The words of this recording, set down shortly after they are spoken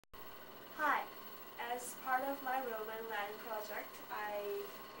my Roman Latin project, I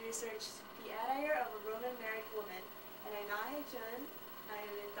researched the attire of a Roman married woman, and I'm not Jun. I'm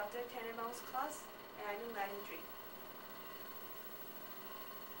in Dr. Tannenbaum's class, and I'm in Latin 3.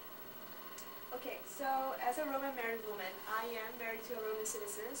 Okay, so as a Roman married woman, I am married to a Roman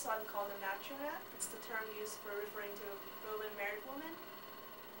citizen, so I'm called a matrona. It's the term used for referring to a Roman married woman.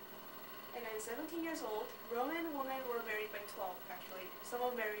 And I'm 17 years old. Roman women were married by 12, actually. Some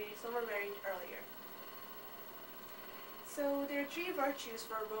were married earlier. So there are 3 virtues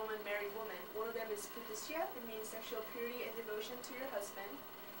for a Roman married woman. One of them is pudicitia. It means sexual purity and devotion to your husband.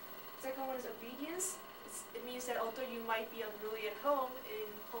 The second one is obedience. It means that although you might be unruly at home, in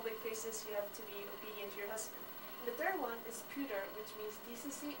public places you have to be obedient to your husband. And the third one is pudor, which means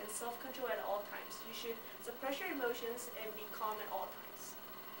decency and self-control at all times. You should suppress your emotions and be calm at all times.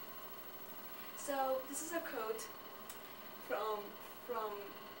 So this is a quote from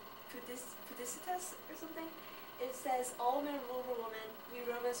Pudicitas or something. It says, "All men rule over women, we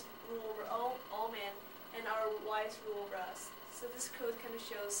Romans rule over all men, and our wives rule over us." So this quote kind of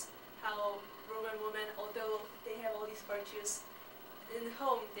shows how Roman women, although they have all these virtues, in the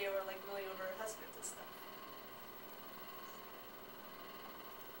home they were like ruling over husbands and stuff.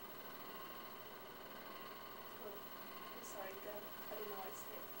 Oh, I'm sorry, I don't know what's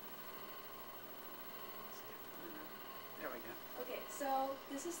there. There we go. Okay, so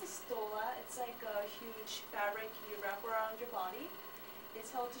this is the stola. It's like a huge fabric you wrap around your body.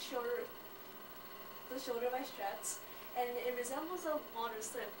 It's held to the shoulder by straps, and it resembles a modern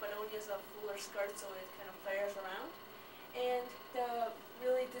slip, but only as a fuller skirt, so it kind of flares around. And the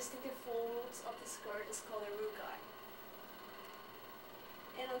really distinctive folds of the skirt is called a rugae.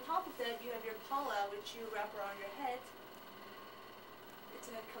 And on top of that, you have your palla, which you wrap around your head. It's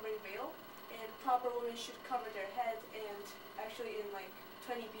a head covering veil. And proper women should cover their head, and actually in like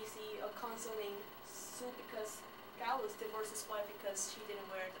 20 BC, a consul named Sulpicus Gallus divorced his wife because she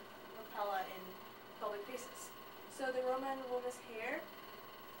didn't wear the palla in public places. So the Roman woman's hair,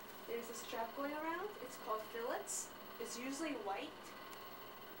 there's a strap going around. It's called fillets. It's usually white,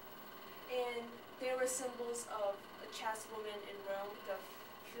 and there were symbols of a chaste woman in Rome, the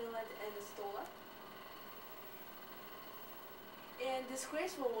fillet and the stola. And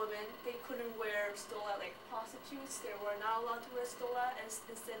disgraceful women, they couldn't wear stola like prostitutes. They were not allowed to wear stola, and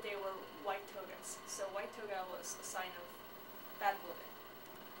instead they wore white togas. So white toga was a sign of bad women.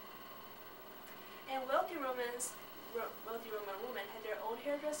 And wealthy Roman women had their own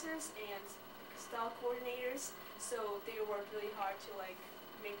hairdressers and style coordinators, so they worked really hard to like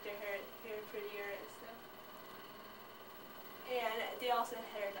make their hair prettier and stuff. And they also had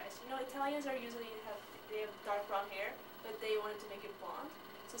hair dyes. You know, Italians are usually have dark brown hair, but they wanted to make it blonde.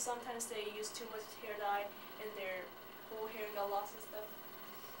 So sometimes they use too much hair dye and their whole hair got lost and stuff.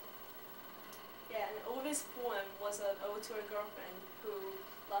 Yeah, and Ovid's poem was an ode to her girlfriend who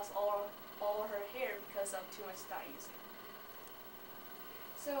lost all her hair because of too much dye using.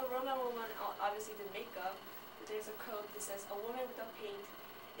 So Roman women obviously did makeup. There's a quote that says, "A woman without paint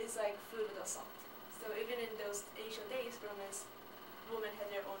is like food without salt." So even in those ancient days, women had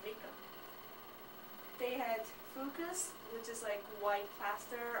their own makeup. They had fucus, which is like white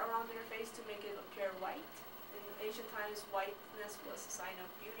plaster around their face to make it appear white. In ancient times, whiteness was a sign of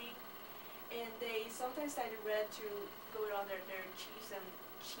beauty. And they sometimes dyed red to go on their cheeks and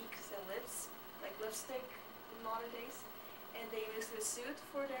lips, like lipstick in modern days. And they used a soot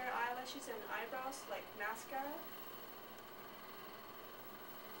for their eyelashes and eyebrows, like mascara.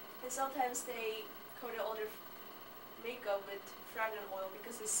 And sometimes they coated all their makeup with fragrant oil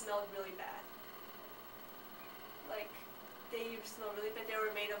because it smelled really bad. Like, they smell really bad. They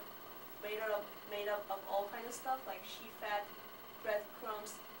were made up of all kinds of stuff, like sheep fat,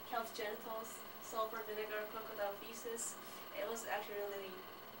 breadcrumbs, calf's genitals, sulfur, vinegar, crocodile feces. It was actually really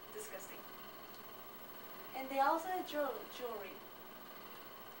disgusting. And they also had jewelry.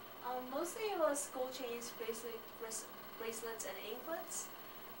 Mostly it was gold chains, bracelets, and anklets.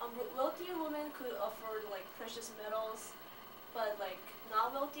 Wealthy women could afford like precious metals, but like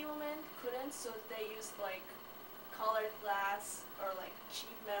not wealthy women couldn't, so they used like colored glass or like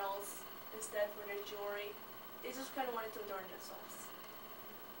cheap metals instead for their jewelry. They just kind of wanted to adorn themselves.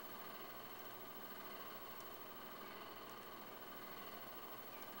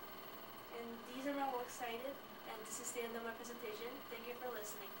 And these are my works cited, and this is the end of my presentation. Thank you for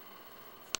listening.